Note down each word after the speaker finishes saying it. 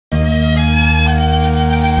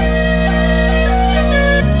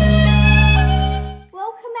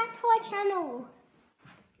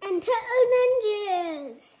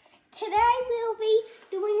Yes. Today we'll be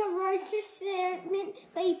doing a rose experiment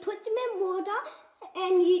where you put them in water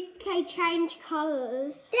and they change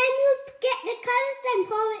colours. Then you get the colours and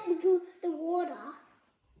pour it into the water.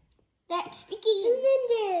 That's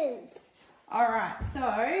beginning. Alright,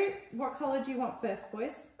 so what colour do you want first,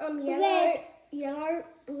 boys? Yellow, yellow,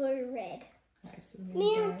 blue, red. Okay, so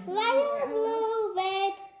Yellow, blue,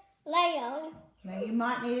 red, yellow. now you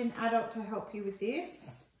might need an adult to help you with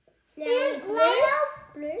this. Yellow,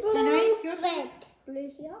 blue, Your turn. red. Blue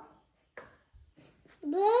here.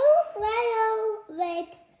 Blue, yellow, red,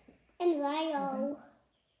 and yellow.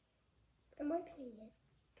 Am I putting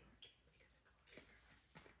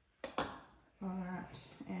it? Alright,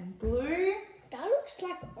 and blue. That looks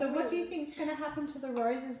like So what do you think is going to happen to the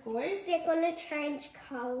roses, boys? They're going to change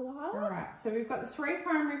colour. Alright, so we've got the three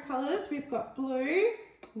primary colours. We've got blue,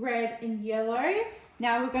 red and yellow.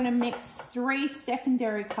 Now we're going to mix three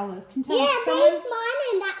secondary colours. Can There's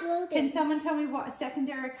mine and that will be. Can someone tell me what a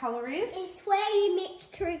secondary colour is? It's where you mix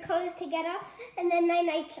two colours together and then they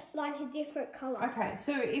make like a different colour. Okay,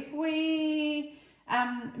 so if we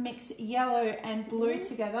mix yellow and blue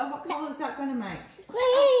together, what colour is that going to make?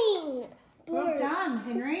 Green. Well done,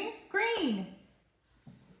 Henry. Green.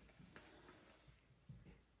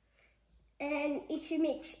 And if you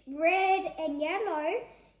mix red and yellow,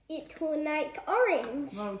 it will make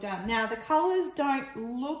orange. Well done. Now the colours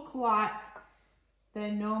don't look like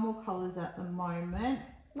their normal colours at the moment.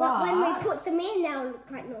 But when we put them in, they'll look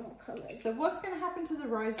like normal colours. So what's going to happen to the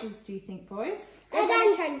roses, do you think, boys? They're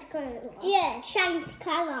going to change colour. Yeah, change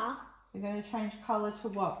colour. They're going to change colour to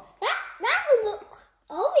what? That will look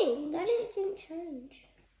orange. That didn't change.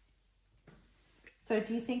 So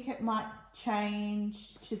do you think it might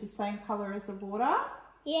change to the same colour as the water?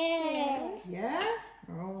 Yeah. Yeah?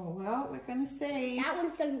 Oh, well, we're going to see. That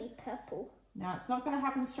one's going to be purple. Now, it's not going to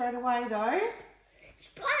happen straight away, though. It's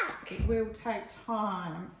black. It will take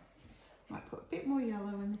time. Might put a bit more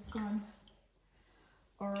yellow in this one.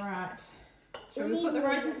 All right. Shall we put the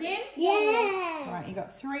roses in? Yeah. All right, you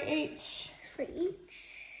got three each. For each.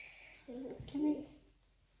 So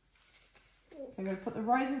we're going to put the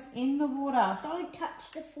roses in the water. Don't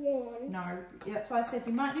touch the thorns. No, that's why I said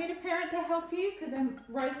you might need a parent to help you because then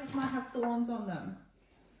roses might have thorns on them.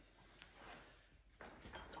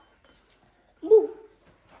 Ooh.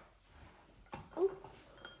 Ooh.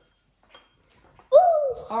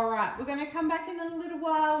 Ooh. All right, we're going to come back in a little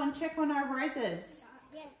while and check on our roses.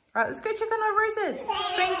 Yeah. All right, let's go check on our roses.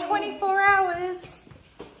 It's been 24 hours.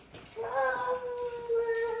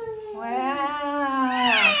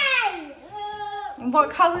 Wow. And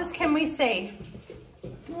what colours can we see?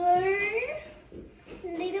 Blue,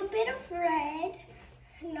 little bit of red,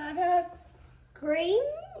 another green.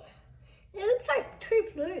 It looks like two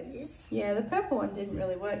blues. Yeah, the purple one didn't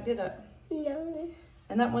really work, did it? No.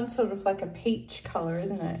 And that one's sort of like a peach colour,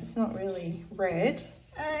 isn't it? It's not really red.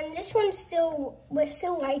 And this one's still, we're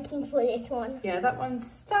still waiting for this one. Yeah, that one's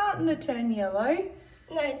starting to turn yellow.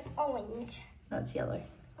 No, it's orange. No, it's yellow.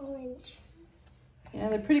 Orange. Yeah,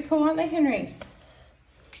 they're pretty cool, aren't they, Henry?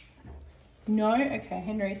 No? Okay,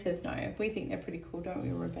 Henry says no. We think they're pretty cool, don't we,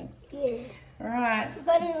 Ruben? Yeah. All right. We're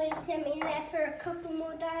going to leave them in there for a couple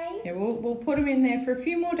more days. Yeah, we'll put them in there for a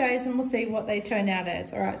few more days and we'll see what they turn out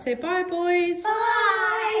as. All right, say bye, boys.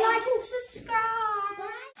 Bye. Like and subscribe.